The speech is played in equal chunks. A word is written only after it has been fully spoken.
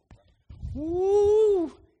Woo!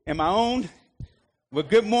 Am I on? Well,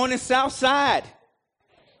 good morning, Southside.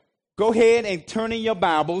 Go ahead and turn in your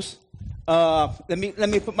Bibles. Let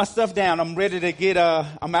me put my stuff down. I'm ready to get.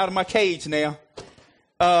 I'm out of my cage now.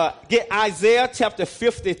 Get Isaiah chapter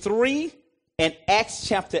 53 and Acts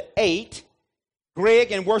chapter 8.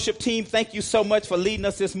 Greg and worship team, thank you so much for leading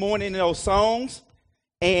us this morning in those songs.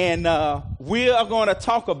 And we are going to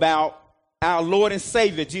talk about our Lord and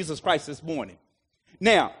Savior, Jesus Christ, this morning.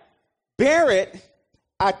 Now, Barrett,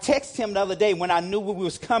 I texted him the other day when I knew we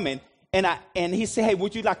was coming, and he said, hey,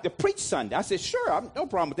 would you like to preach Sunday? I said, sure, I'm no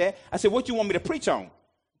problem with that. I said, what you want me to preach on?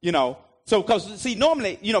 You know, so because, see,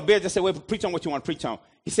 normally, Barrett just said, well, preach on what you want to preach on.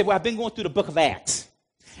 He said, well, I've been going through the book of Acts.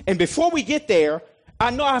 And before we get there,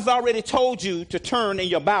 I know I've already told you to turn in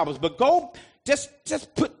your Bibles, but go just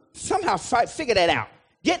figure that out.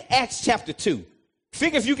 Get Acts chapter 2.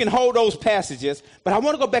 Figure if you can hold those passages. But I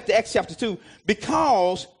want to go back to Acts chapter 2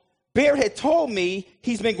 because Barrett had told me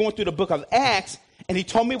he's been going through the book of Acts, and he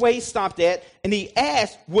told me where he stopped at, and he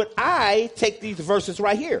asked, would I take these verses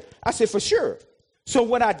right here? I said, for sure. So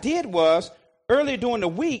what I did was, earlier during the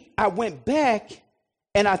week, I went back,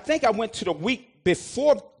 and I think I went to the week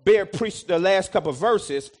before Barrett preached the last couple of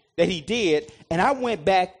verses that he did, and I went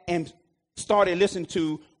back and started listening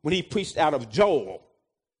to when he preached out of Joel,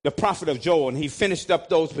 the prophet of Joel, and he finished up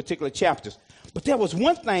those particular chapters. But there was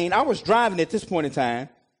one thing, I was driving at this point in time,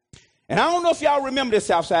 and I don't know if y'all remember this,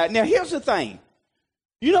 Southside. Now, here's the thing.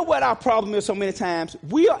 You know what our problem is so many times?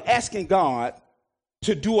 We are asking God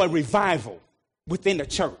to do a revival within the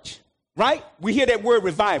church, right? We hear that word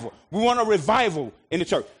revival. We want a revival in the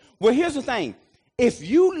church. Well, here's the thing. If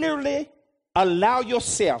you literally allow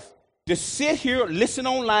yourself to sit here, listen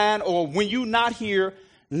online, or when you're not here,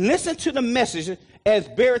 listen to the message as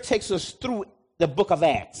Barrett takes us through the book of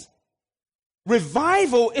Acts.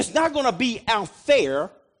 Revival is not going to be out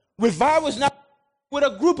there. Revival is not with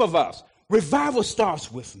a group of us. Revival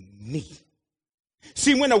starts with me.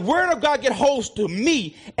 See, when the word of God gets hold to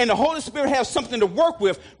me and the Holy Spirit has something to work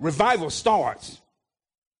with, revival starts.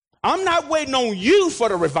 I'm not waiting on you for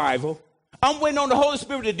the revival. I'm waiting on the Holy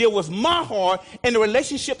Spirit to deal with my heart and the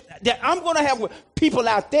relationship that I'm going to have with people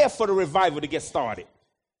out there for the revival to get started.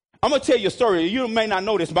 I'm going to tell you a story. You may not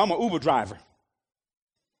know this, but I'm an Uber driver.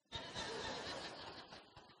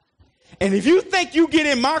 And if you think you get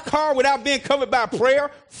in my car without being covered by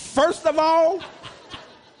prayer, first of all,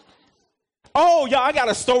 y'all, I got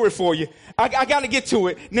a story for you. I got to get to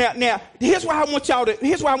it. Now, here's why I want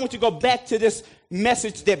you to go back to this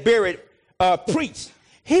message that Barrett preached.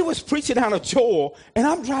 He was preaching out of Joel, and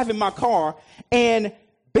I'm driving my car, and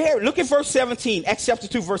Barrett, look at verse 17, Acts chapter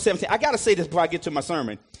 2, verse 17. I got to say this before I get to my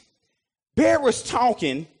sermon. Barrett was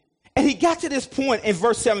talking, and he got to this point in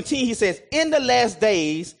verse 17. He says, in the last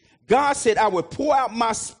days, God said, I will pour out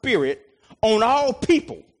my spirit on all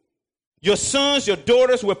people. Your sons, your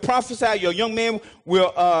daughters will prophesy. Your young men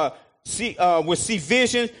will see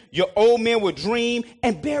visions. Your old men will dream.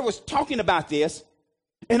 And Barrett was talking about this.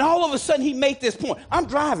 And all of a sudden, he made this point. I'm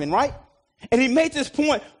driving, right? And he made this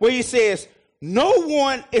point where he says, no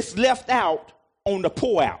one is left out on the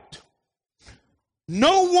pour out.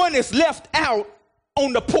 No one is left out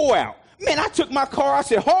on the pour out. Man, I took my car. I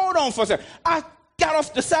said, hold on for a second. I got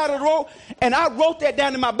off the side of the road, and I wrote that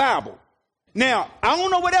down in my Bible. Now, I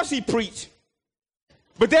don't know what else he preached,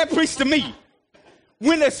 but that preached to me.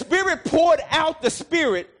 When the Spirit poured out the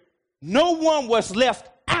Spirit, no one was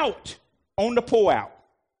left out on the pour out.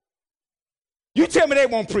 You tell me they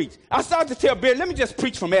won't preach. I started to tell Barry, let me just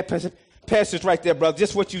preach from that passage right there, brother,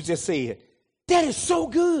 just what you just said. That is so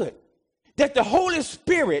good that the Holy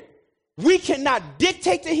Spirit, we cannot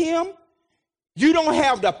dictate to him. You don't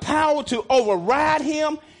have the power to override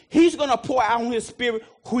him. He's going to pour out his Spirit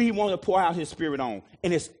who he wants to pour out his Spirit on.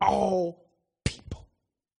 And it's all people.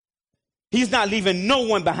 He's not leaving no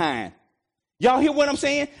one behind. Y'all hear what I'm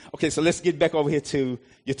saying? Okay, so let's get back over here to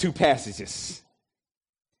your two passages.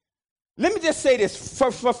 Let me just say this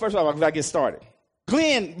first of all, before I get started.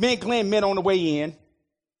 Me and Glenn met on the way in.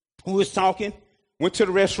 We was talking, went to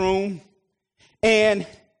the restroom, and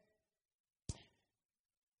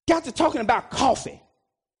got to talking about coffee.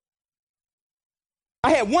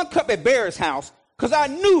 I had one cup at Barrett's house because I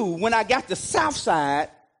knew when I got to Southside,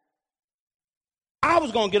 I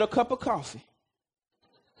was going to get a cup of coffee.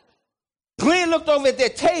 Glenn looked over at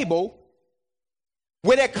that table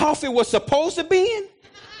where that coffee was supposed to be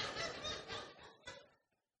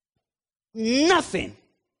in. Nothing.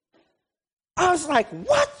 I was like,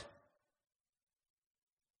 what?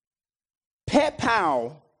 Pat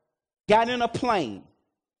Powell got in a plane,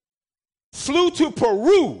 flew to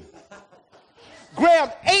Peru,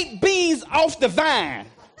 grabbed 8 beans off the vine,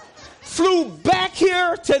 flew back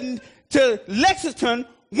here to Lexington,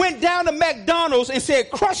 went down to McDonald's and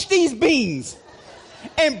said, crush these beans,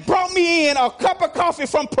 and brought me in a cup of coffee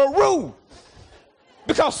from Peru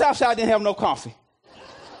because Southside didn't have no coffee.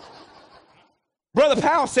 Brother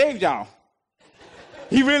Powell saved y'all.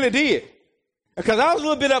 He really did. Because I was a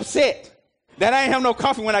little bit upset that I didn't have no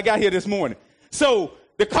coffee when I got here this morning. So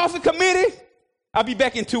the coffee committee, I'll be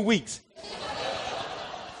back in 2 weeks.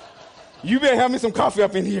 You better have me some coffee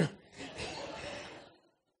up in here.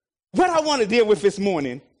 What I want to deal with this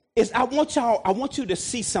morning is I want you to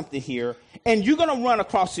see something here, and you're going to run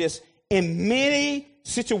across this in many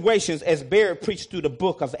situations as Barrett preached through the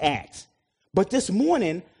book of Acts. But this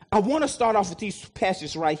morning, I want to start off with these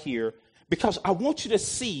passages right here because I want you to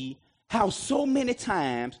see how so many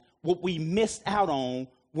times what we missed out on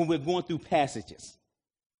when we're going through passages.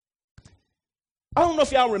 I don't know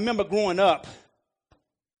if y'all remember growing up.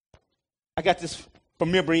 I got this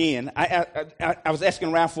from Memory Inn. I was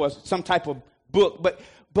asking around for some type of book,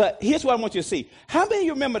 but here's what I want you to see. How many of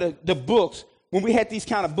you remember the books when we had these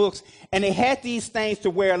kind of books and they had these things to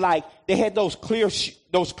where like they had those clear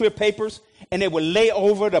papers and they would lay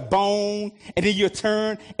over the bone and then you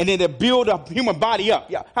turn and then they build a human body up.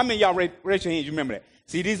 Yeah. How many of y'all raise your hands? You remember that?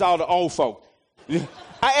 See, these are all the old folk.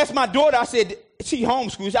 I asked my daughter, I said, she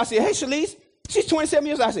homeschools. I said, hey, Shalise, she's 27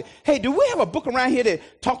 years old. I said, hey, do we have a book around here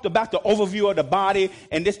that talked about the overview of the body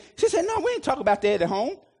and this? She said, no, we didn't talk about that at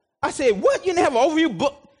home. I said, what? You didn't have an overview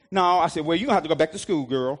book? No, I said, well, you're going to have to go back to school,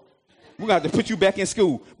 girl. We're going to have to put you back in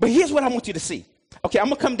school. But here's what I want you to see. Okay, I'm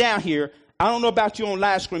going to come down here. I don't know about you on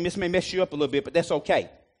live stream. This may mess you up a little bit, but that's okay.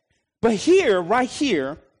 But here, right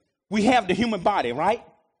here, we have the human body, right?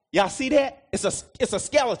 Y'all see that? It's a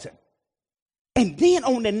skeleton. And then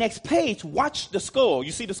on the next page, watch the skull.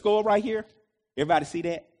 You see the skull right here? Everybody see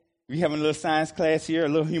that? We having a little science class here, a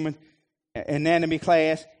little human anatomy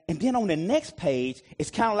class. And then on the next page,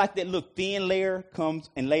 it's kind of like that little thin layer comes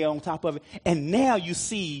and lay on top of it. And now you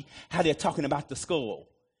see how they're talking about the skull.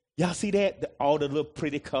 Y'all see that? All the little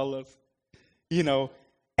pretty colors, you know.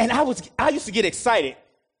 And I used to get excited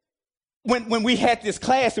when we had this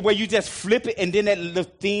class where you just flip it and then that little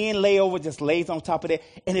thin layover just lays on top of that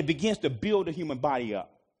and it begins to build the human body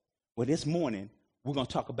up. Well, this morning, we're going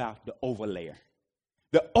to talk about the overlayer.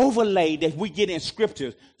 The overlay that we get in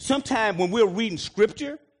scriptures. Sometimes when we're reading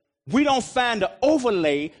scripture, we don't find the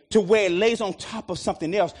overlay to where it lays on top of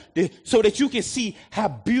something else so that you can see how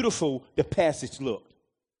beautiful the passage looked.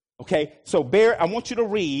 Okay, so Barrett, I want you to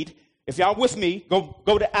read. If y'all with me, go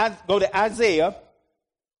to Isaiah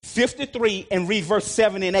 53 and read verse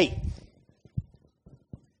 7 and 8.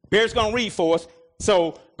 Barrett's going to read for us.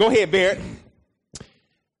 So go ahead, Barrett.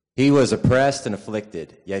 He was oppressed and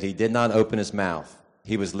afflicted, yet he did not open his mouth.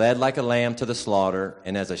 He was led like a lamb to the slaughter,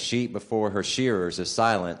 and as a sheep before her shearers is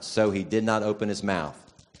silent, so he did not open his mouth.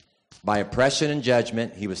 By oppression and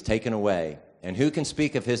judgment he was taken away. And who can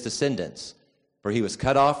speak of his descendants? For he was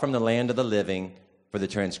cut off from the land of the living. For the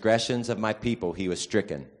transgressions of my people he was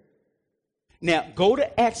stricken. Now, go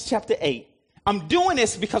to Acts chapter 8. I'm doing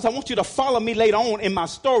this because I want you to follow me later on in my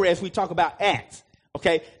story as we talk about Acts.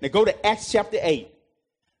 Okay? Now, go to Acts chapter 8.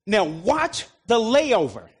 Now, watch the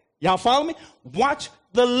layover. Y'all follow me? Watch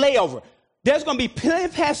the layover. There's going to be plenty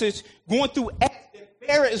of passages going through Acts that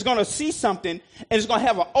Barrett is going to see something, and it's going to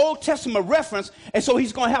have an Old Testament reference, and so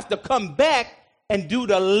he's going to have to come back and do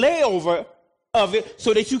the layover of it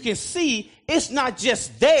so that you can see it's not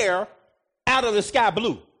just there out of the sky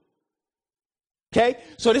blue. Okay?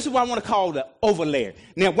 So this is what I want to call the overlay.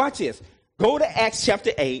 Now, watch this. Go to Acts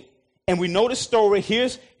chapter 8, and we know the story.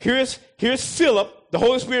 Here's Philip. The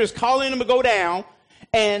Holy Spirit is calling him to go down,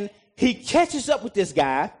 and he catches up with this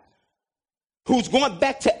guy who's going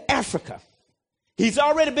back to Africa. He's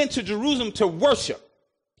already been to Jerusalem to worship.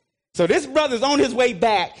 So this brother's on his way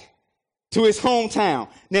back to his hometown.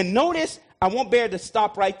 Now notice, I want Barry to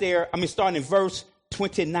stop right there. Starting in verse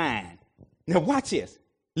 29. Now watch this.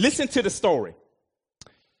 Listen to the story.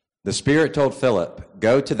 The Spirit told Philip,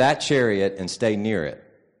 "Go to that chariot and stay near it."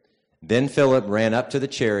 Then Philip ran up to the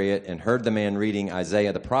chariot and heard the man reading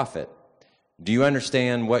Isaiah the prophet. "Do you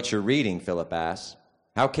understand what you're reading?" Philip asked.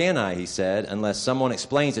 "How can I," he said, "unless someone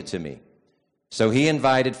explains it to me?" So he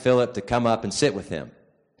invited Philip to come up and sit with him.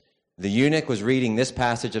 The eunuch was reading this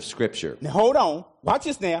passage of Scripture. Now hold on. Watch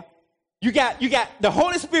this now. You got the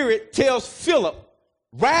Holy Spirit tells Philip,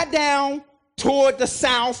 ride down toward the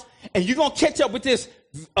south, and you're going to catch up with this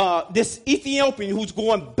Ethiopian who's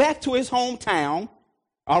going back to his hometown.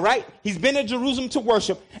 All right? He's been to Jerusalem to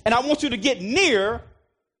worship, and I want you to get near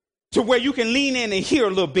to where you can lean in and hear a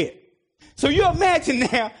little bit. So you imagine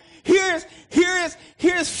now, here's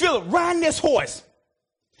Philip riding this horse,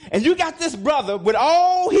 And you got this brother with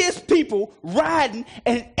all his people riding,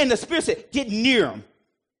 and the Spirit said, get near him.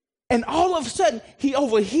 And all of a sudden, he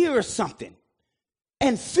overhears something.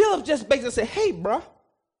 And Philip just basically said, hey, bro,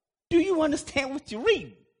 do you understand what you're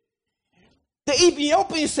reading? The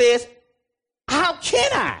Ethiopian says, how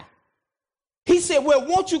can I? He said, well,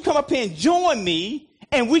 won't you come up here and join me,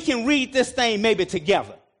 and we can read this thing maybe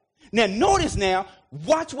together. Now, notice now,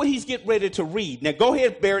 watch what he's getting ready to read. Now, go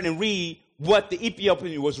ahead, Barrett, and read what the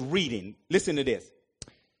Ethiopian was reading. Listen to this.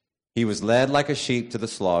 He was led like a sheep to the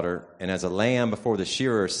slaughter, and as a lamb before the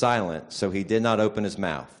shearer silent, so he did not open his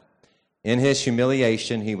mouth. In his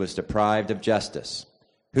humiliation he was deprived of justice.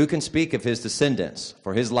 Who can speak of his descendants?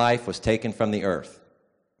 For his life was taken from the earth.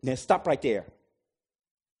 Now, stop right there.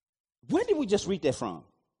 Where did we just read that from?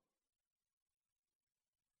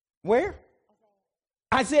 Where?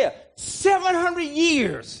 Isaiah. 700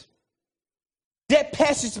 years. That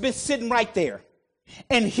passage has been sitting right there.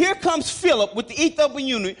 And here comes Philip with the Ethiopian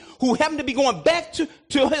eunuch, who happened to be going back to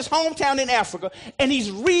his hometown in Africa, and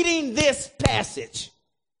he's reading this passage.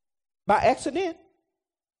 By accident?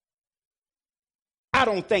 I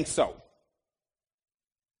don't think so.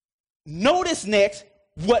 Notice next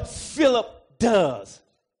what Philip does.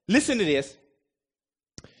 Listen to this.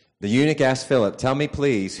 The eunuch asked Philip, tell me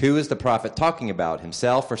please, who is the prophet talking about,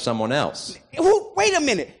 himself or someone else? Wait a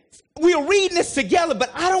minute. We're reading this together, but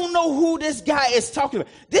I don't know who this guy is talking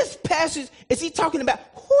about. This passage, is he talking about?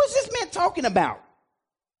 Who is this man talking about?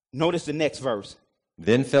 Notice the next verse.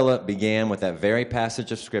 Then Philip began with that very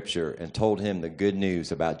passage of Scripture and told him the good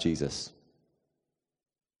news about Jesus.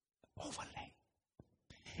 Overlay.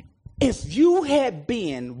 If you had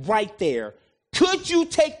been right there, could you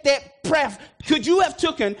take that could you have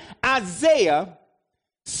taken Isaiah,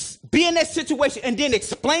 be in that situation, and then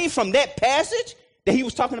explain from that passage that he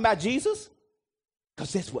was talking about Jesus?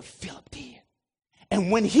 Because that's what Philip did.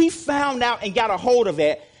 And when he found out and got a hold of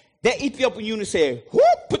that Ethiopian eunuch said, whoop,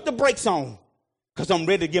 put the brakes on, because I'm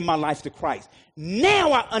ready to give my life to Christ.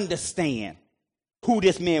 Now I understand who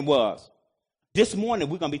this man was. This morning,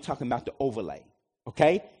 we're going to be talking about the overlay.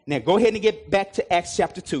 Okay? Now, go ahead and get back to Acts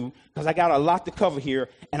chapter 2, because I got a lot to cover here,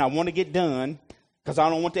 and I want to get done, because I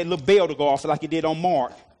don't want that little bell to go off like it did on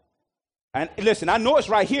Mark. And listen, I know it's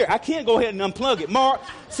right here. I can't go ahead and unplug it. Mark,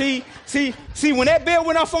 see, when that bell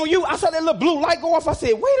went off on you, I saw that little blue light go off. I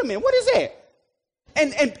said, wait a minute, what is that?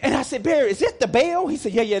 And I said, Barry, is that the bell? He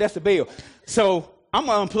said, yeah, that's the bell. So I'm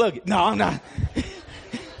going to unplug it. No, I'm not.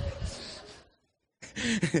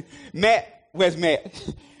 Matt, where's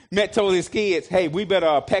Matt? Matt told his kids, hey, we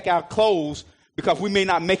better pack our clothes because we may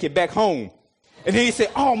not make it back home. And then he said,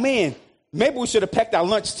 oh, man, maybe we should have packed our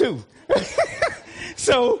lunch too.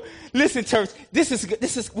 So listen, church, this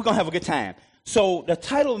is we're going to have a good time. So the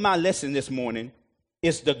title of my lesson this morning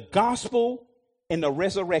is The Gospel and the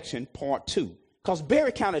Resurrection, Part 2. Because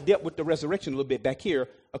Barry kind of dealt with the resurrection a little bit back here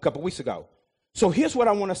a couple weeks ago. So here's what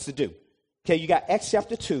I want us to do. Okay, you got Acts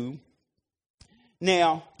chapter 2.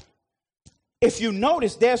 Now, if you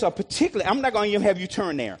notice, there's a particular, I'm not going to even have you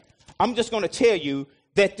turn there. I'm just going to tell you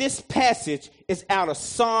that this passage is out of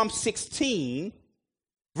Psalm 16,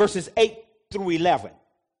 verses 8 through 11.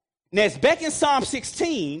 Now, it's back in Psalm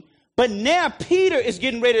 16, but now Peter is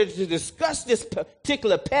getting ready to discuss this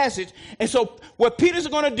particular passage. And so what Peter's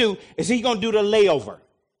going to do is he's going to do the layover.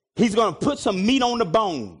 He's going to put some meat on the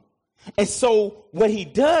bone. And so what he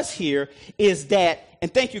does here is that,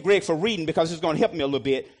 and thank you, Greg, for reading, because it's going to help me a little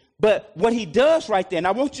bit. But what he does right there, and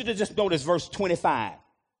I want you to just notice verse 25.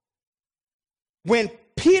 When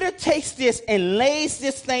Peter takes this and lays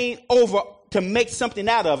this thing over to make something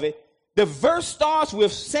out of it, the verse starts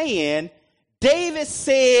with saying, David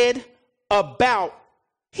said about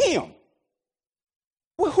him.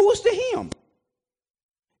 Well, who's the him?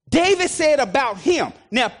 David said about him.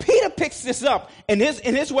 Now, Peter picks this up, and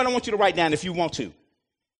here's what I want you to write down if you want to.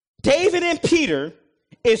 David and Peter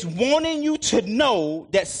is wanting you to know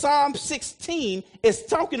that Psalm 16 is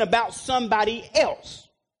talking about somebody else.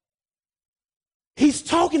 He's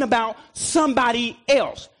talking about somebody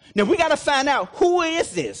else. Now, we got to find out who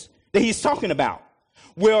is this that he's talking about.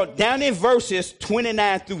 Well, down in verses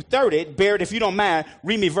 29 through 30, Barrett, if you don't mind,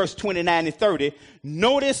 read me verse 29 and 30.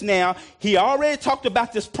 Notice now, he already talked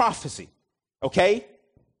about this prophecy, okay?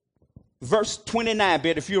 Verse 29,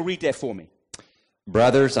 Barrett, if you'll read that for me.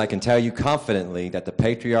 Brothers, I can tell you confidently that the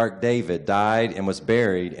patriarch David died and was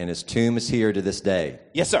buried, and his tomb is here to this day.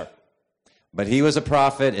 Yes, sir. But he was a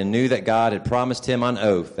prophet and knew that God had promised him on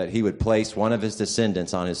oath that he would place one of his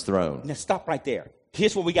descendants on his throne. Now, stop right there.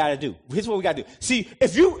 Here's what we got to do. See,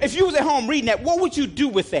 if you was at home reading that, what would you do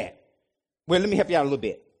with that? Well, let me help you out a little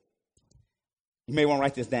bit. You may want to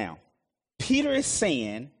write this down. Peter is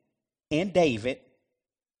saying and David,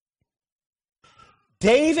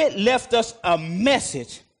 David left us a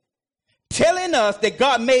message telling us that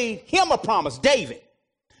God made him a promise, David.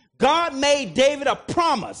 God made David a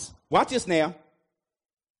promise. Watch this now.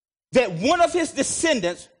 That one of his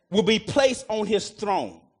descendants will be placed on his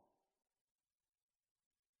throne.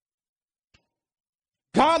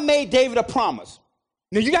 God made David a promise.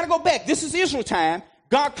 Now you got to go back. This is Israel time.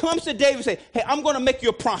 God comes to David and says, hey, I'm going to make you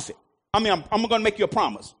a prophet. I'm going to make you a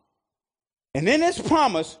promise. And in this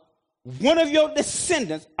promise, one of your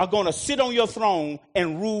descendants are going to sit on your throne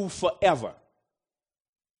and rule forever.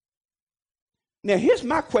 Now, here's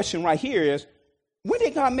my question right here is, when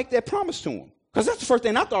did God make that promise to him? Because that's the first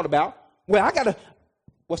thing I thought about. Well,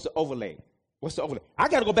 what's the overlay? I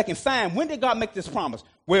got to go back and find, when did God make this promise?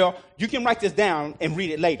 Well, you can write this down and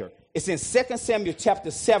read it later. It's in 2 Samuel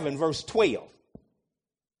chapter 7, verse 12.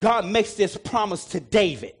 God makes this promise to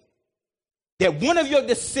David that one of your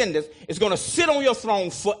descendants is going to sit on your throne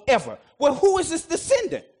forever. Well, who is this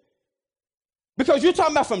descendant? Because you're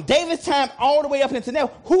talking about from David's time all the way up into now.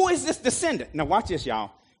 Who is this descendant? Now, watch this,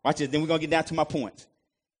 y'all. Watch this. Then we're going to get down to my points.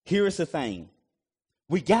 Here is the thing.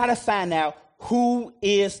 We got to find out who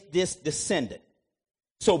is this descendant.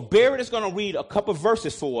 So Barrett is going to read a couple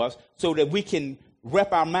verses for us so that we can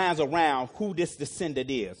wrap our minds around who this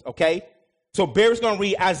descendant is, okay? So Barrett's going to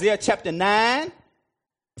read Isaiah chapter 9,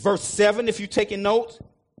 verse 7, if you're taking notes.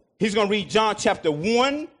 He's going to read John chapter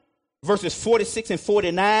 1, verses 46 and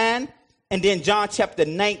 49, and then John chapter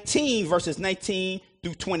 19, verses 19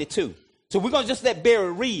 through 22. So we're going to just let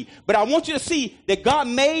Barrett read. But I want you to see that God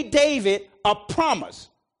made David a promise.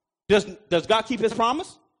 Does God keep his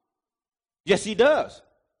promise? Yes, he does.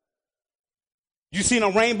 You seen a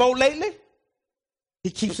rainbow lately? He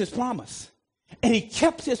keeps his promise. And he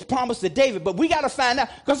kept his promise to David. But we got to find out,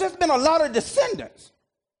 because there's been a lot of descendants.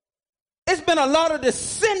 It's been a lot of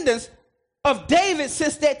descendants of David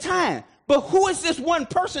since that time. But who is this one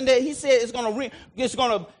person that he said is going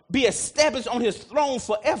to be established on his throne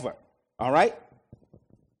forever? All right?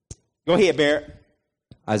 Go ahead, Barrett.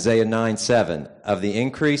 Isaiah 9:7. Of the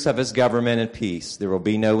increase of his government and peace there will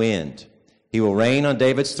be no end. He will reign on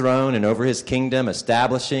David's throne and over his kingdom,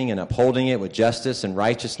 establishing and upholding it with justice and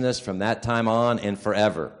righteousness from that time on and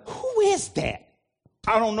forever. Who is that?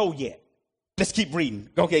 I don't know yet. Let's keep reading.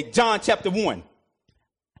 Okay, John chapter 1.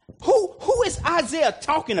 Who is Isaiah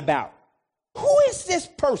talking about? Who is this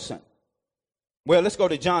person? Well, let's go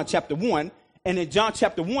to John chapter 1. And in John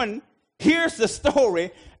chapter 1, here's the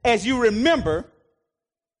story. As you remember,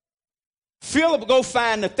 Philip go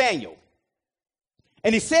find Nathanael.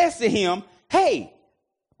 And he says to him, hey,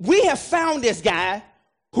 we have found this guy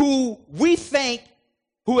who we think,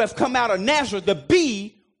 who have come out of Nazareth to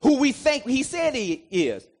be who we think he said he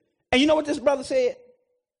is. And you know what this brother said?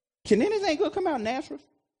 Can anything good come out of Nazareth?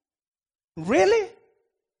 Really?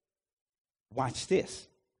 Watch this.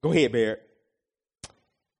 Go ahead, Barrett.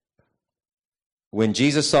 When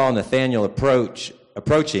Jesus saw Nathanael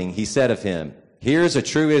approaching, he said of him, here is a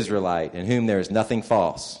true Israelite in whom there is nothing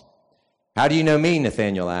false. How do you know me?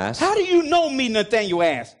 Nathanael asked. How do you know me? Nathanael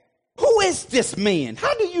asked. Who is this man?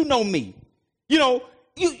 How do you know me? You know,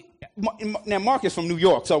 now Mark is from New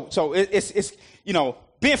York, so it's you know,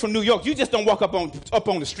 being from New York, you just don't walk up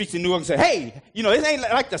on the streets in New York and say, hey, you know, it ain't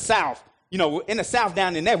like the South. You know, in the South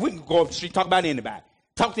down in there, we can go up the street, talk about anybody,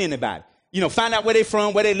 talk to anybody. You know, find out where they're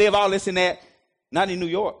from, where they live, all this and that. Not in New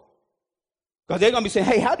York, because they're gonna be saying,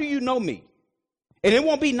 hey, how do you know me? And it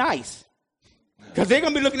won't be nice. Because they're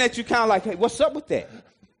going to be looking at you kind of like, hey, what's up with that?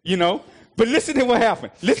 You know? But listen to what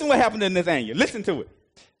happened. Listen what happened to Nathanael. Listen to it.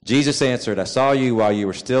 Jesus answered, I saw you while you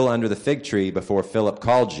were still under the fig tree before Philip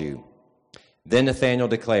called you. Then Nathanael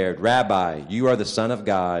declared, Rabbi, you are the Son of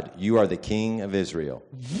God. You are the King of Israel.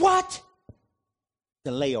 What?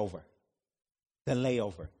 The layover. The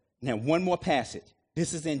layover. Now, one more passage.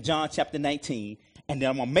 This is in John chapter 19. And then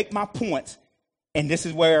I'm going to make my points. And this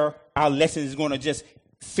is where our lesson is going to just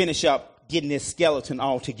finish up getting this skeleton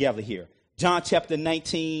all together here. John chapter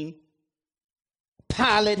 19,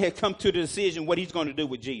 Pilate had come to the decision what he's going to do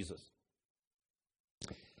with Jesus.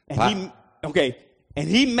 And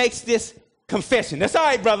he makes this confession. That's all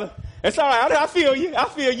right, brother. That's all right. I feel you.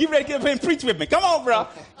 You ready to get up here and preach with me? Come on, bro.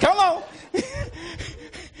 Come on.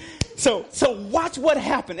 So watch what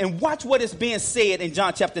happened and watch what is being said in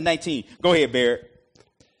John chapter 19. Go ahead, Barrett.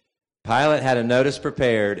 Pilate had a notice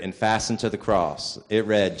prepared and fastened to the cross. It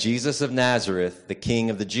read, Jesus of Nazareth, the King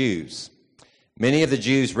of the Jews. Many of the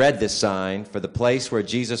Jews read this sign, for the place where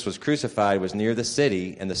Jesus was crucified was near the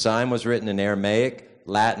city, and the sign was written in Aramaic,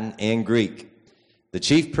 Latin, and Greek. The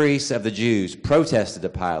chief priests of the Jews protested to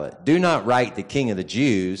Pilate, do not write the King of the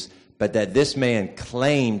Jews, but that this man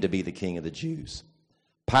claimed to be the king of the Jews.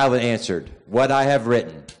 Pilate answered, "What I have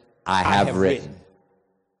written, I have written."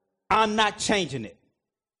 I'm not changing it.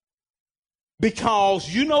 Because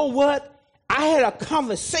you know what? I had a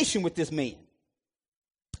conversation with this man.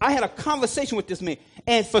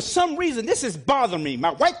 And for some reason, this is bothering me.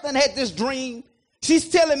 My wife done had this dream. She's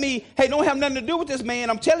telling me, hey, don't have nothing to do with this man.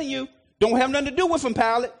 I'm telling you, don't have nothing to do with him,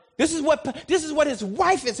 Pilate. This is what his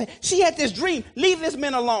wife is saying. She had this dream. Leave this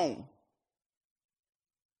man alone.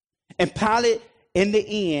 And Pilate, in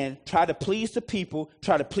the end, tried to please the people,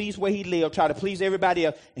 tried to please where he lived, tried to please everybody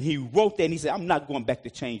else. And he wrote that and he said, I'm not going back to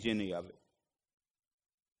change any of it.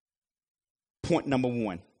 Point number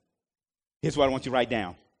one. Here's what I want you to write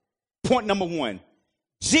down. Point number one.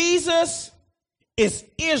 Jesus is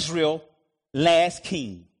Israel's last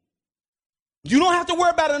king. You don't have to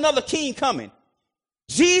worry about another king coming.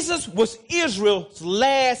 Jesus was Israel's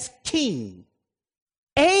last king.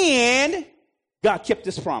 And God kept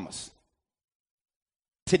his promise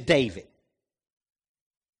to David.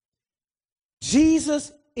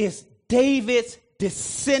 Jesus is David's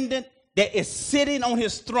descendant that is sitting on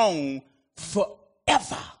his throne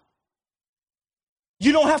forever.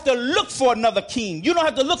 You don't have to look for another king. You don't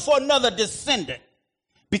have to look for another descendant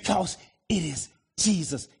because it is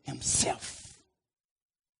Jesus himself.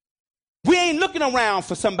 We ain't looking around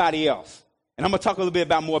for somebody else. And I'm going to talk a little bit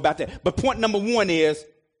more about that. But point number one is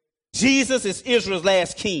Jesus is Israel's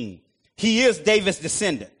last king. He is David's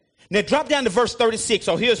descendant. Now drop down to verse 36.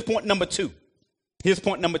 So here's point number two.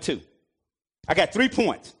 I got 3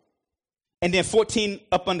 points. And then 14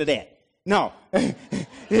 up under that. No.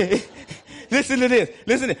 Listen to this.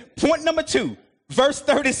 Point number 2, verse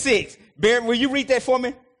 36. Barrett, will you read that for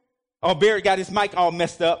me? Oh, Barrett got his mic all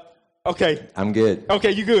messed up. Okay. I'm good.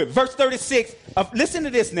 Okay, you good. Verse 36. Listen to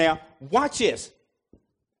this now. Watch this.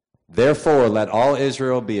 Therefore, let all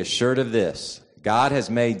Israel be assured of this. God has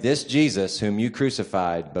made this Jesus, whom you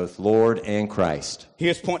crucified, both Lord and Christ.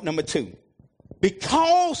 Here's point number 2.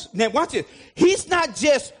 Because, now watch this. He's not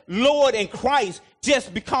just Lord and Christ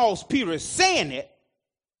just because Peter is saying it.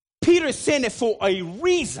 Peter is saying it for a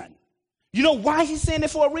reason. You know why he's saying it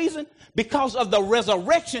for a reason? Because of the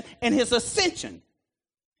resurrection and his ascension.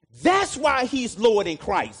 That's why he's Lord in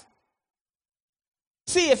Christ.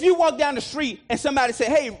 See, if you walk down the street and somebody say,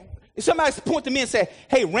 hey, somebody point to me and say,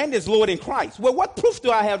 hey, Randy's Lord in Christ. Well, what proof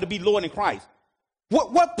do I have to be Lord in Christ?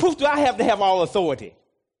 What proof do I have to have all authority?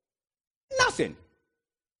 Nothing.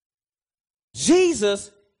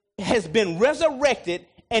 Jesus has been resurrected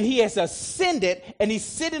and he has ascended and he's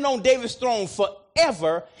sitting on David's throne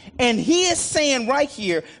forever. And he is saying right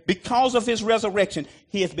here, because of his resurrection,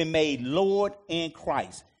 he has been made Lord in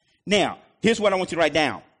Christ. Now, here's what I want you to write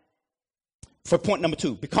down for point number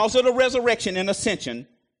 2. Because of the resurrection and ascension,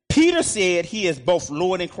 Peter said he is both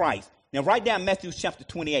Lord and Christ. Now, write down Matthew chapter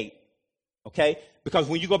 28, okay? Because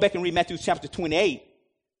when you go back and read Matthew chapter 28,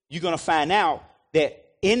 you're going to find out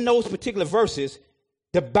that in those particular verses,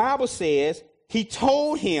 the Bible says he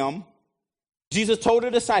told him, Jesus told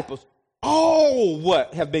the disciples, all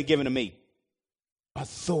what have been given to me?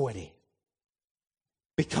 Authority.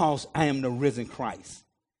 Because I am the risen Christ.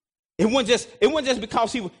 It wasn't just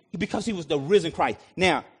because he was the risen Christ.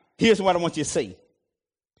 Now, here's what I want you to see.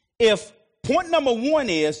 If point number 1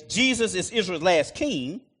 is Jesus is Israel's last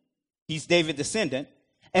king, he's David's descendant,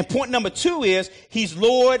 and point number 2 is he's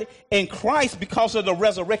Lord in Christ because of the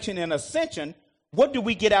resurrection and ascension, what do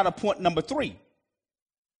we get out of point number 3?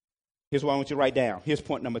 Here's what I want you to write down. Here's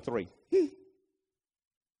point number 3.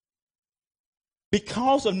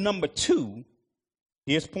 Because of number 2,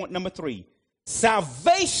 here's point number 3.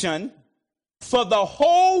 Salvation for the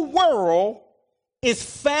whole world is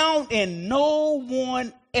found in no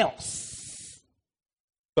one else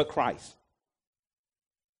but Christ.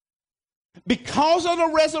 Because of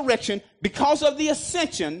the resurrection, because of the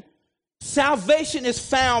ascension, salvation is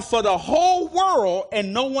found for the whole world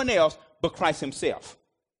and no one else but Christ himself.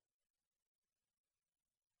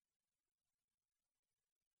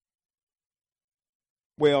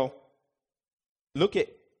 Well, look at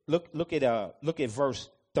verse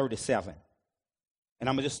 37. And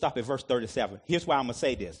I'm going to just stop at verse 37. Here's why I'm going to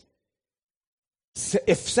say this.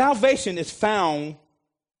 If salvation is found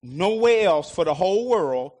nowhere else for the whole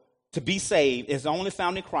world to be saved, it's only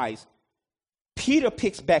found in Christ, Peter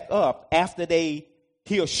picks back up after he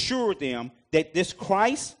assured them that this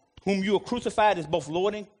Christ, whom you are crucified, is both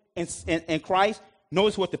Lord and Christ.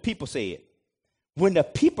 Notice what the people said. When the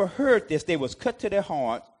people heard this, they was cut to their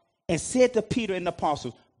heart and said to Peter and the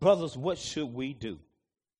apostles, brothers, what should we do?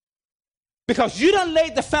 Because you done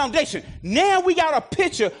laid the foundation. Now we got a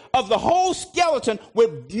picture of the whole skeleton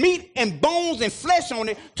with meat and bones and flesh on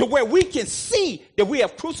it to where we can see that we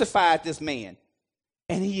have crucified this man.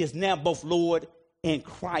 And he is now both Lord and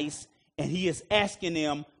Christ. And he is asking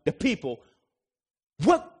them, the people,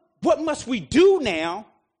 what must we do now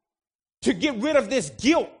to get rid of this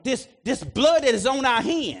guilt, this blood that is on our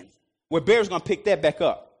hands? Well, Barry's going to pick that back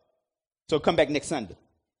up. So come back next Sunday.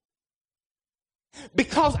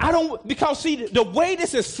 Because see, the way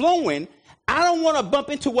this is flowing, I don't want to bump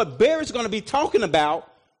into what Barry's going to be talking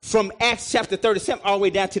about from Acts chapter 37 all the way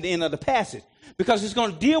down to the end of the passage. Because it's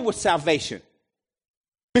going to deal with salvation.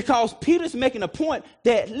 Because Peter's making a point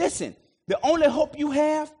that, listen, the only hope you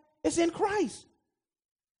have is in Christ.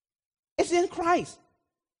 It's in Christ.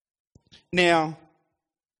 Now,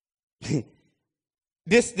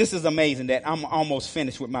 this is amazing that I'm almost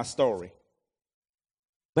finished with my story.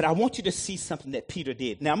 But I want you to see something that Peter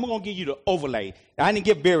did. Now, I'm going to give you the overlay. I didn't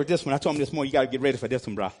give Barry this one. I told him this morning, you got to get ready for this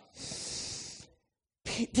one, bro.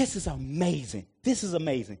 This is amazing. This is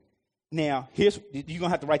amazing. Now, you're going to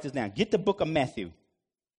have to write this down. Get the book of Matthew.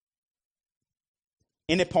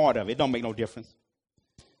 Any part of it. It don't make no difference.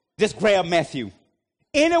 Just grab Matthew.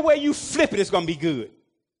 Anywhere you flip it, it's going to be good.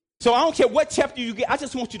 So I don't care what chapter you get. I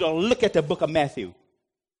just want you to look at the book of Matthew.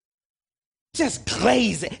 Just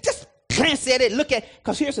glaze it. Just glance at it. Look at it.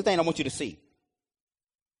 Because here's the thing I want you to see.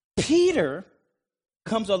 Peter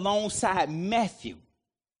comes alongside Matthew.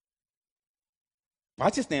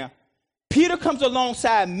 Watch this now. Peter comes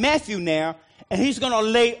alongside Matthew now, and he's going to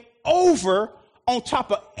lay over on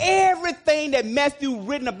top of everything that Matthew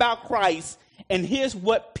written about Christ. And here's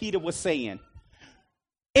what Peter was saying.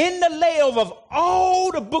 In the layover of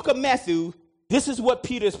all the book of Matthew, this is what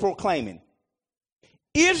Peter is proclaiming.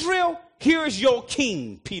 Israel, here is your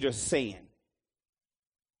king, Peter's saying.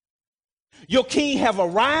 Your king have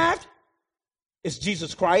arrived. It's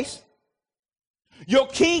Jesus Christ. Your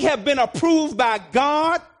king have been approved by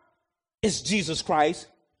God. It's Jesus Christ.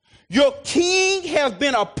 Your king has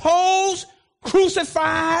been opposed,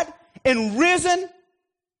 crucified, and risen.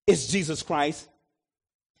 It's Jesus Christ.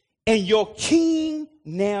 And your king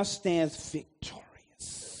now stands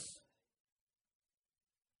victorious.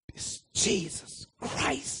 It's Jesus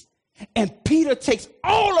Christ. And Peter takes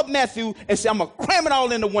all of Matthew and says, I'm going to cram it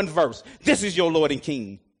all into one verse. This is your Lord and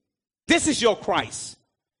King. This is your Christ.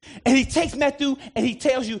 And he takes Matthew and he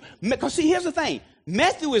tells you, because see, here's the thing.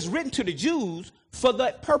 Matthew is written to the Jews for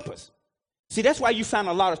that purpose. See, that's why you find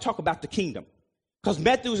a lot of talk about the kingdom. Because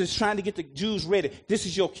Matthew is trying to get the Jews ready. This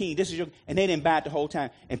is your king. This is your, and they didn't buy it the whole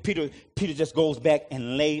time. And Peter just goes back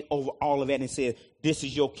and lay over all of that and says, this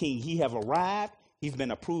is your king. He have arrived. He's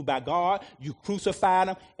been approved by God. You crucified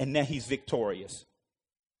him, and now he's victorious.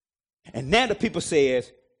 And now the people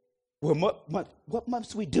says, well, what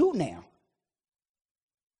must we do now?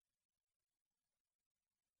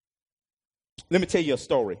 Let me tell you a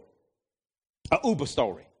story, an Uber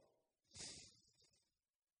story.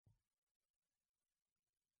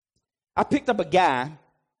 I picked up a guy.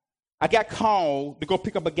 I got called to go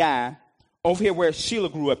pick up a guy over here where Sheila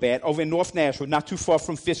grew up at, over in North Nashville, not too far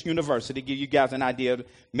from Fisk University, to give you guys an idea.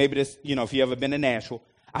 Maybe this, if you ever been to Nashville.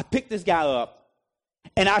 I picked this guy up,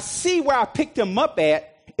 and I see where I picked him up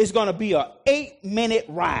at is going to be an 8-minute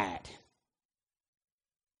ride.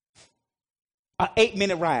 An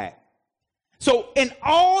 8-minute ride. So, and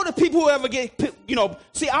all the people who ever get,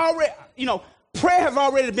 see, I already, prayer have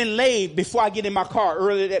already been laid before I get in my car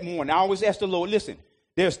early that morning. I always ask the Lord, listen,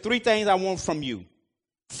 there's 3 things I want from you.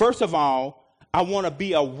 First of all, I want to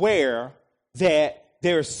be aware that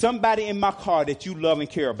there is somebody in my car that you love and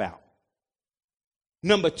care about.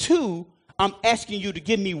 Number 2, I'm asking you to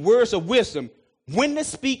give me words of wisdom, when to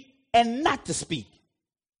speak and not to speak.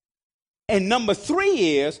 And number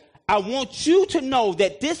 3 is, I want you to know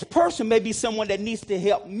that this person may be someone that needs to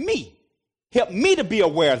help me to be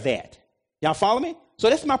aware of that. Y'all follow me? So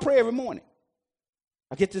that's my prayer every morning.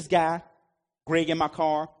 I get this guy, Greg, in my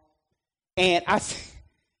car, and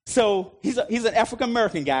so he's an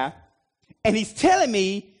African-American guy, and he's telling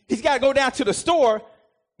me he's got to go down to the store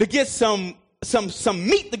to get some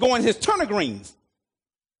meat to go in his turnip greens.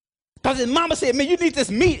 Because his mama said, man, you need this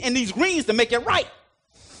meat and these greens to make it right.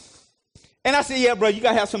 And I said, yeah, bro, you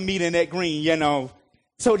got to have some meat in that green,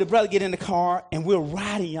 So the brother get in the car, and we're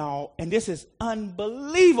riding, y'all, and this is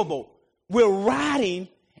unbelievable. We're riding,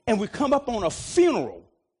 and we come up on a funeral.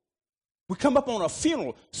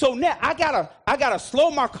 So now I gotta slow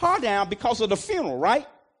my car down because of the funeral, right?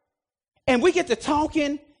 And we get to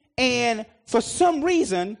talking, and for some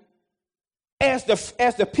reason, as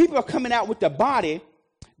the people are coming out with the body,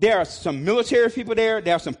 There are some military people there.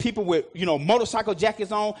 There are some people with, motorcycle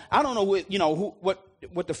jackets on. I don't know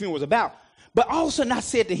what the funeral was about. But all of a sudden I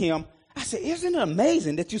said to him, I said, isn't it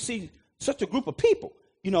amazing that you see such a group of people,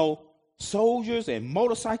 soldiers and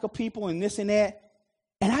motorcycle people and this and that.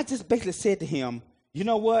 And I just basically said to him, you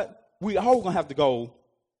know what? We all going to have to go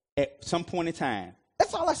at some point in time.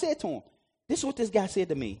 That's all I said to him. This is what this guy said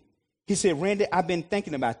to me. He said, Randy, I've been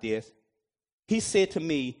thinking about this. He said to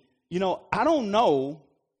me, I don't know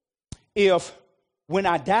if when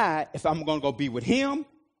I die, if I'm going to go be with him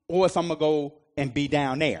or if I'm going to go and be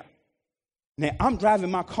down there. Now, I'm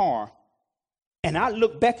driving my car, and I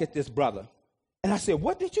look back at this brother, and I said,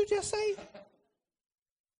 what did you just say?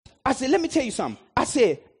 I said, let me tell you something. I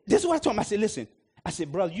said, this is what I told him. I said, listen. I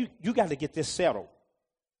said, brother, you got to get this settled.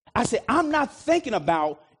 I said, I'm not thinking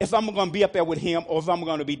about if I'm going to be up there with him or if I'm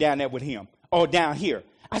going to be down there with him or down here.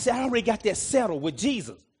 I said, I already got that settled with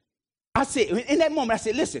Jesus. I said, in that moment, I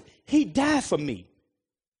said, listen, he died for me.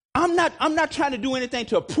 I'm not trying to do anything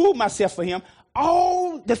to prove myself for him.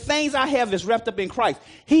 All the things I have is wrapped up in Christ.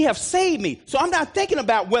 He has saved me. So I'm not thinking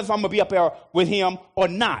about whether I'm going to be up there with him or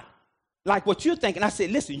not. Like what you're thinking. I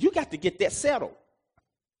said, listen, you got to get that settled.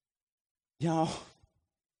 Y'all,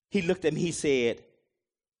 he looked at me, he said,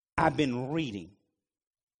 I've been reading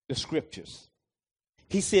the scriptures.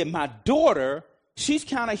 He said, my daughter, she's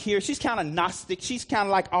kind of here. She's kind of Gnostic. She's kind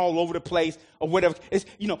of like all over the place or whatever. It's,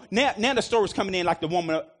 now the story's coming in like the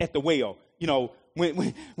woman at the well.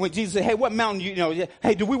 When Jesus said, hey, what mountain,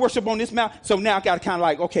 hey, do we worship on this mountain? So now I got to kind of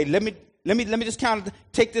like, okay, let me just kind of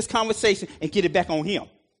take this conversation and get it back on him.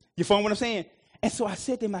 You follow what I'm saying? And so I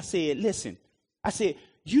said to him, I said, listen, I said,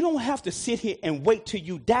 you don't have to sit here and wait till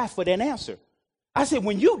you die for that answer. I said,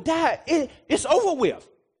 when you die, it's over with.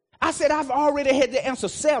 I said, I've already had the answer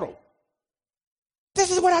settled.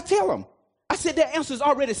 This is what I tell them. I said, that answer's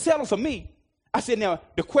already settled for me. I said, now,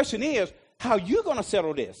 the question is, how you going to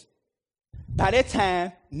settle this? By that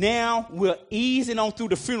time, now we're easing on through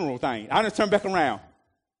the funeral thing. I done turn back around.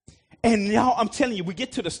 And y'all, I'm telling you, we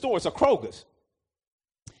get to the store, it's a Kroger's.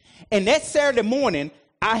 And that Saturday morning,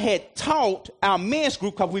 I had taught our men's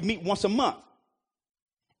group because we meet once a month.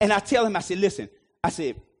 And I tell him, I said, listen, I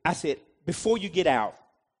said, before you get out,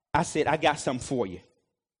 I said, I got something for you.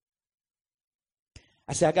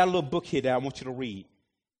 I said, I got a little book here that I want you to read.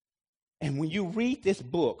 And when you read this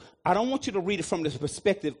book, I don't want you to read it from the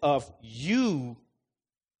perspective of you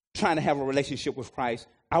trying to have a relationship with Christ.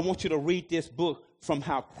 I want you to read this book from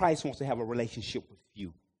how Christ wants to have a relationship with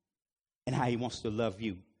you and how he wants to love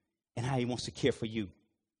you and how he wants to care for you.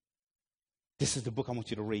 This is the book I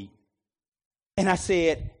want you to read. And I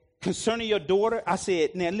said, concerning your daughter, I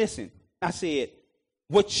said, now listen, I said,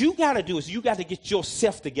 what you got to do is you got to get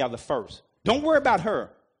yourself together first. Don't worry about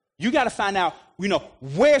her. You got to find out,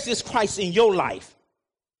 where's this Christ in your life?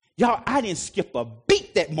 Y'all, I didn't skip a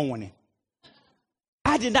beat that morning.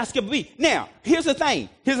 I did not skip a beat. Now, here's the thing.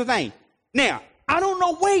 Now, I don't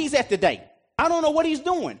know where he's at today. I don't know what he's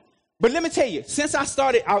doing. But let me tell you, since I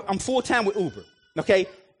started, I'm full-time with Uber, okay?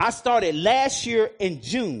 I started last year in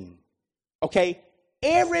June, okay?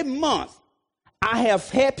 Every month, I have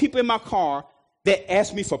had people in my car that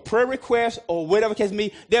ask me for prayer requests or whatever case may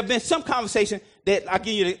be. There have been some conversation that, I'll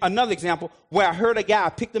give you another example, where I heard a guy, I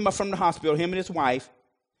picked him up from the hospital, him and his wife,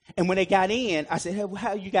 and when they got in, I said, hey, how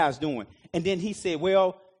are you guys doing? And then he said,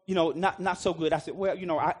 well, not so good. I said,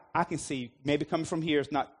 well, I can see maybe coming from here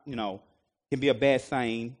is not, can be a bad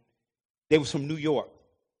thing. They was from New York,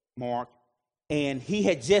 Mark, and he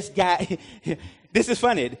had just got, this is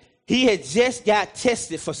funny, he had just got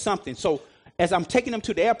tested for something. So as I'm taking him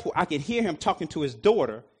to the airport, I can hear him talking to his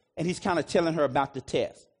daughter, and he's kind of telling her about the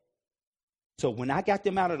test. So when I got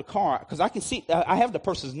them out of the car, because I can see, I have the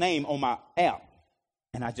person's name on my app,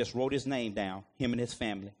 and I just wrote his name down, him and his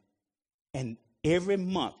family. And every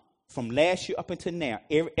month, from last year up until now,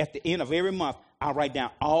 at the end of every month, I write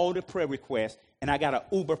down all the prayer requests, and I got an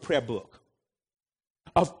Uber prayer book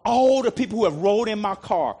of all the people who have rode in my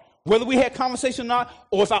car. Whether we had conversation or not,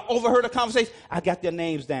 or if I overheard a conversation, I got their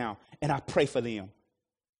names down, and I pray for them.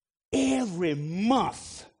 Every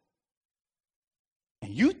month.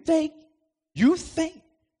 And you think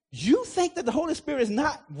that the Holy Spirit is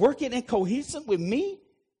not working in cohesion with me?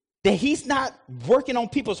 That he's not working on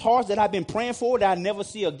people's hearts that I've been praying for that I never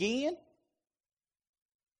see again?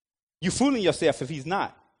 You're fooling yourself if he's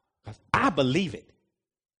not. Because I believe it.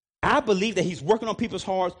 I believe that he's working on people's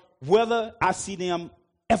hearts whether I see them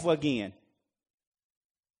ever again.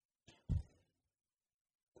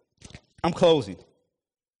 I'm closing.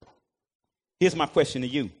 Here's my question to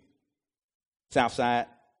you, Southside.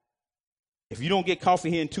 If you don't get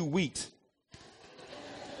coffee here in 2 weeks,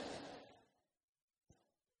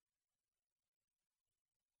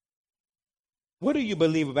 What do you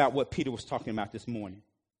believe about what Peter was talking about this morning?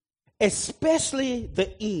 Especially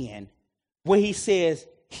the end where he says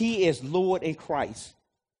he is Lord in Christ.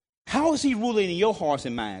 How is he ruling in your hearts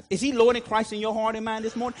and minds? Is he Lord in Christ in your heart and mind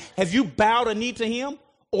this morning? Have you bowed a knee to him?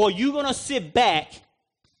 Or are you going to sit back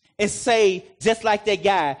and say, just like that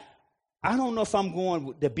guy, I don't know if I'm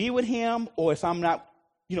going to be with him or if I'm not.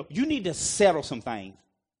 You need to settle some things.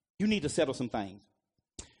 You need to settle some things.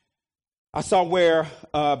 I saw where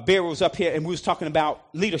Barry was up here and we was talking about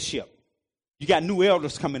leadership. You got new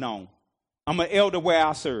elders coming on. I'm an elder where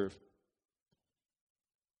I serve.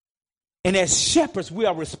 And as shepherds, we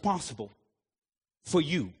are responsible for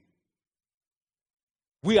you.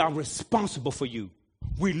 We are responsible for you.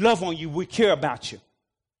 We love on you. We care about you.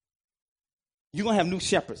 You're going to have new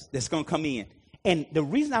shepherds that's going to come in. And the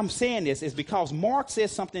reason I'm saying this is because Mark said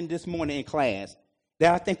something this morning in class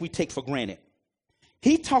that I think we take for granted.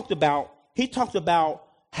 He talked about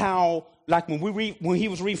how, like when he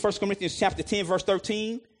was reading 1 Corinthians chapter 10, verse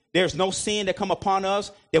 13, there's no sin that come upon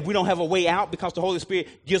us, that we don't have a way out because the Holy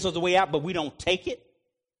Spirit gives us a way out, but we don't take it.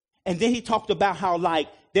 And then he talked about how, like,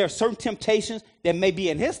 there are certain temptations that may be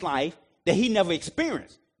in his life that he never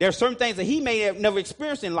experienced. There are certain things that he may have never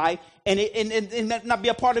experienced in life, and it not be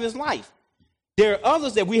a part of his life. There are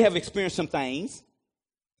others that we have experienced some things,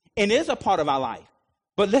 and it is a part of our life.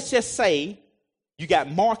 But let's just say you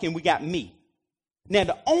got Mark and we got me. Now,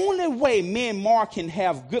 the only way me and Mark can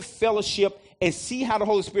have good fellowship and see how the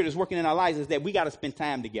Holy Spirit is working in our lives is that we got to spend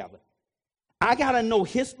time together. I got to know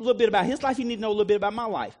a little bit about his life. He needs to know a little bit about my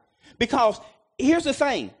life. Because here's the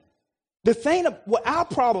thing. What our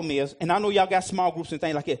problem is, and I know y'all got small groups and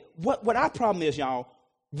things like that. What our problem is, y'all,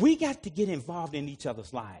 we got to get involved in each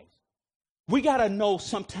other's lives. We got to know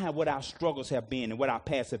sometimes what our struggles have been and what our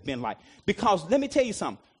past have been like. Because let me tell you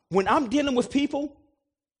something. When I'm dealing with people,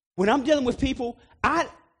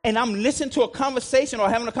 and I'm listening to a conversation or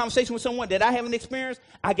having a conversation with someone that I haven't experienced,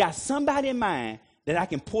 I got somebody in mind that I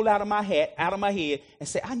can pull out of my head, and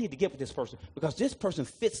say, I need to get with this person because this person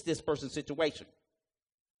fits this person's situation.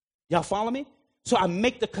 Y'all follow me? So I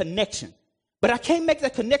make the connection. But I can't make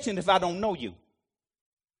that connection if I don't know you.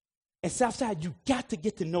 And Southside, you got to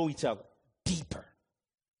get to know each other deeper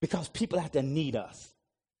because people out there need us.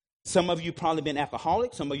 Some of you probably been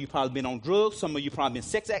alcoholics. Some of you probably been on drugs. Some of you probably been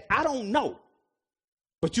sex addicts. I don't know.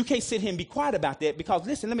 But you can't sit here and be quiet about that because,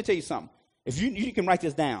 listen, let me tell you something. If you can write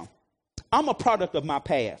this down. I'm a product of my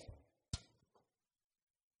past.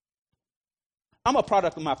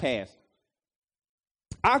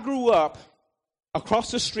 I grew up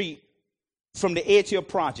across the street from the Edge Hill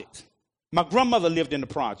Project. My grandmother lived in the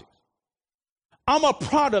project. I'm a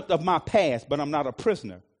product of my past, but I'm not a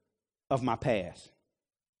prisoner of my past.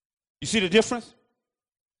 You see the difference?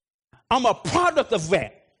 I'm a product of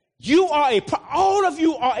that. All of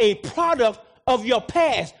you are a product of your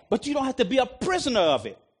past, but you don't have to be a prisoner of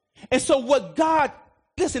it. And so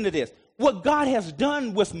listen to this, what God has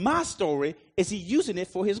done with my story is he's using it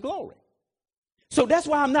for his glory. So that's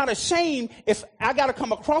why I'm not ashamed if I got to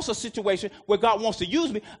come across a situation where God wants to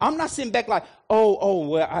use me. I'm not sitting back like,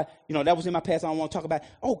 well, that was in my past. I don't want to talk about it.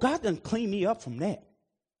 Oh, God done clean me up from that.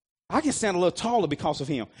 I can stand a little taller because of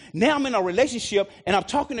him. Now I'm in a relationship and I'm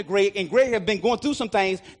talking to Greg, and Greg has been going through some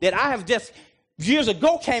things that I have just years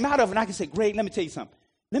ago came out of, and I can say, Greg, let me tell you something.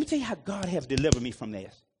 Let me tell you how God has delivered me from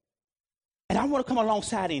this. And I want to come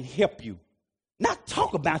alongside and help you. Not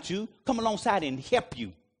talk about you, come alongside and help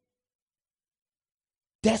you.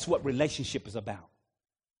 That's what relationship is about.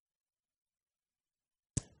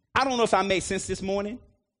 I don't know if I made sense this morning,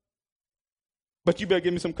 but you better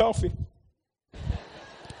give me some coffee.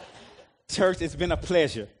 Church, it's been a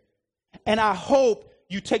pleasure. And I hope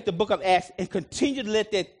you take the book of Acts and continue to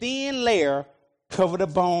let that thin layer cover the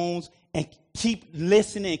bones and keep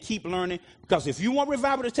listening and keep learning. Because if you want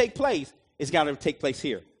revival to take place, it's got to take place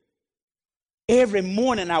here. Every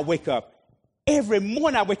morning I wake up. And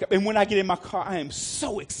when I get in my car, I am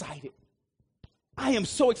so excited.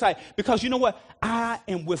 Because you know what? I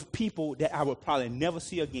am with people that I will probably never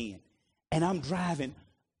see again. And I'm driving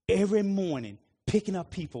every morning, picking up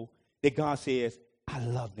people that God says, I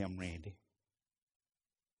love them, Randy.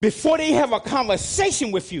 Before they have a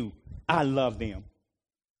conversation with you, I love them.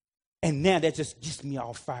 And now that just gets me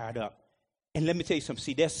all fired up. And let me tell you something.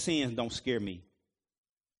 See, their sins don't scare me.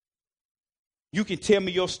 You can tell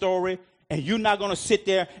me your story, and you're not going to sit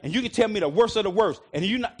there, and you can tell me the worst of the worst,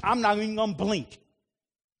 and I'm not even going to blink.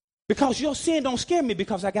 Because your sin don't scare me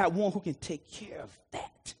because I got one who can take care of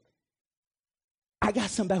that. I got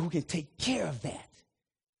somebody who can take care of that.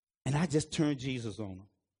 And I just turned Jesus on them.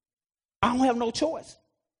 I don't have no choice.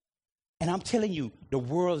 And I'm telling you, the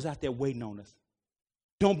world is out there waiting on us.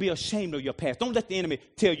 Don't be ashamed of your past. Don't let the enemy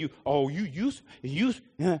tell you, oh, you,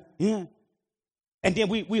 yeah. And then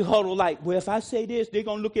we huddle like, well, if I say this, they're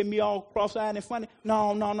going to look at me all cross-eyed and funny.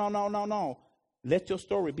 No. Let your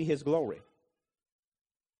story be his glory.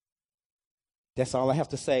 That's all I have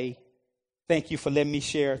to say. Thank you for letting me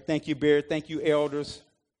share. Thank you, Beard. Thank you, elders.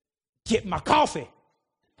 Get my coffee.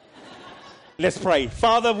 Let's pray.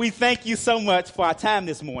 Father, we thank you so much for our time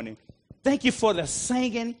this morning. Thank you for the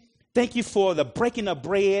singing. Thank you for the breaking of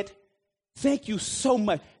bread. Thank you so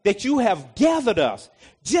much that you have gathered us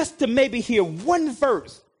just to maybe hear one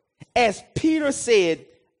verse. As Peter said,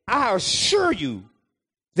 I assure you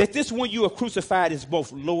that this one you are crucified is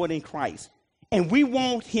both Lord and Christ. And we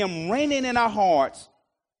want him reigning in our hearts.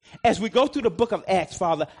 As we go through the book of Acts,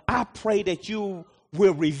 Father, I pray that you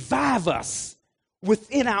will revive us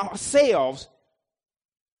within ourselves.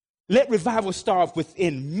 Let revival start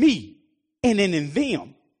within me and in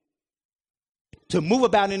them. To move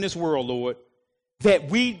about in this world, Lord, that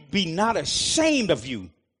we be not ashamed of you.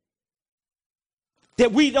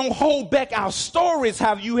 That we don't hold back our stories,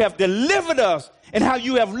 how you have delivered us and how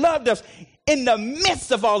you have loved us in the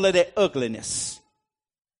midst of all of that ugliness.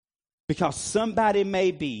 Because somebody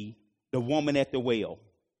may be the woman at the well.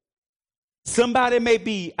 Somebody may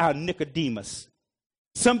be our Nicodemus.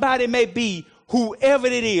 Somebody may be whoever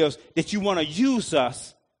it is that you want to use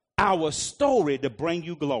us, our story, to bring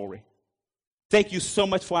you glory. Thank you so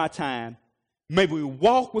much for our time. May we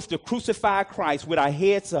walk with the crucified Christ with our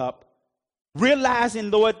heads up, realizing,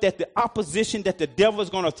 Lord, that the opposition that the devil is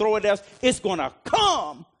going to throw at us is going to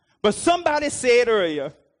come. But somebody said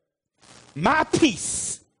earlier, my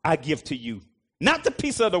peace I give to you, not the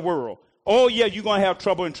peace of the world. Oh, yeah, you're going to have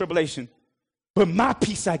trouble and tribulation, but my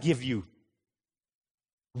peace I give you.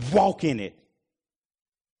 Walk in it.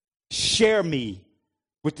 Share me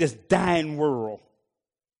with this dying world.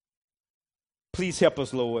 Please help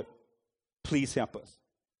us, Lord. Please help us.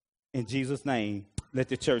 In Jesus' name, let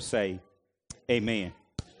the church say, amen.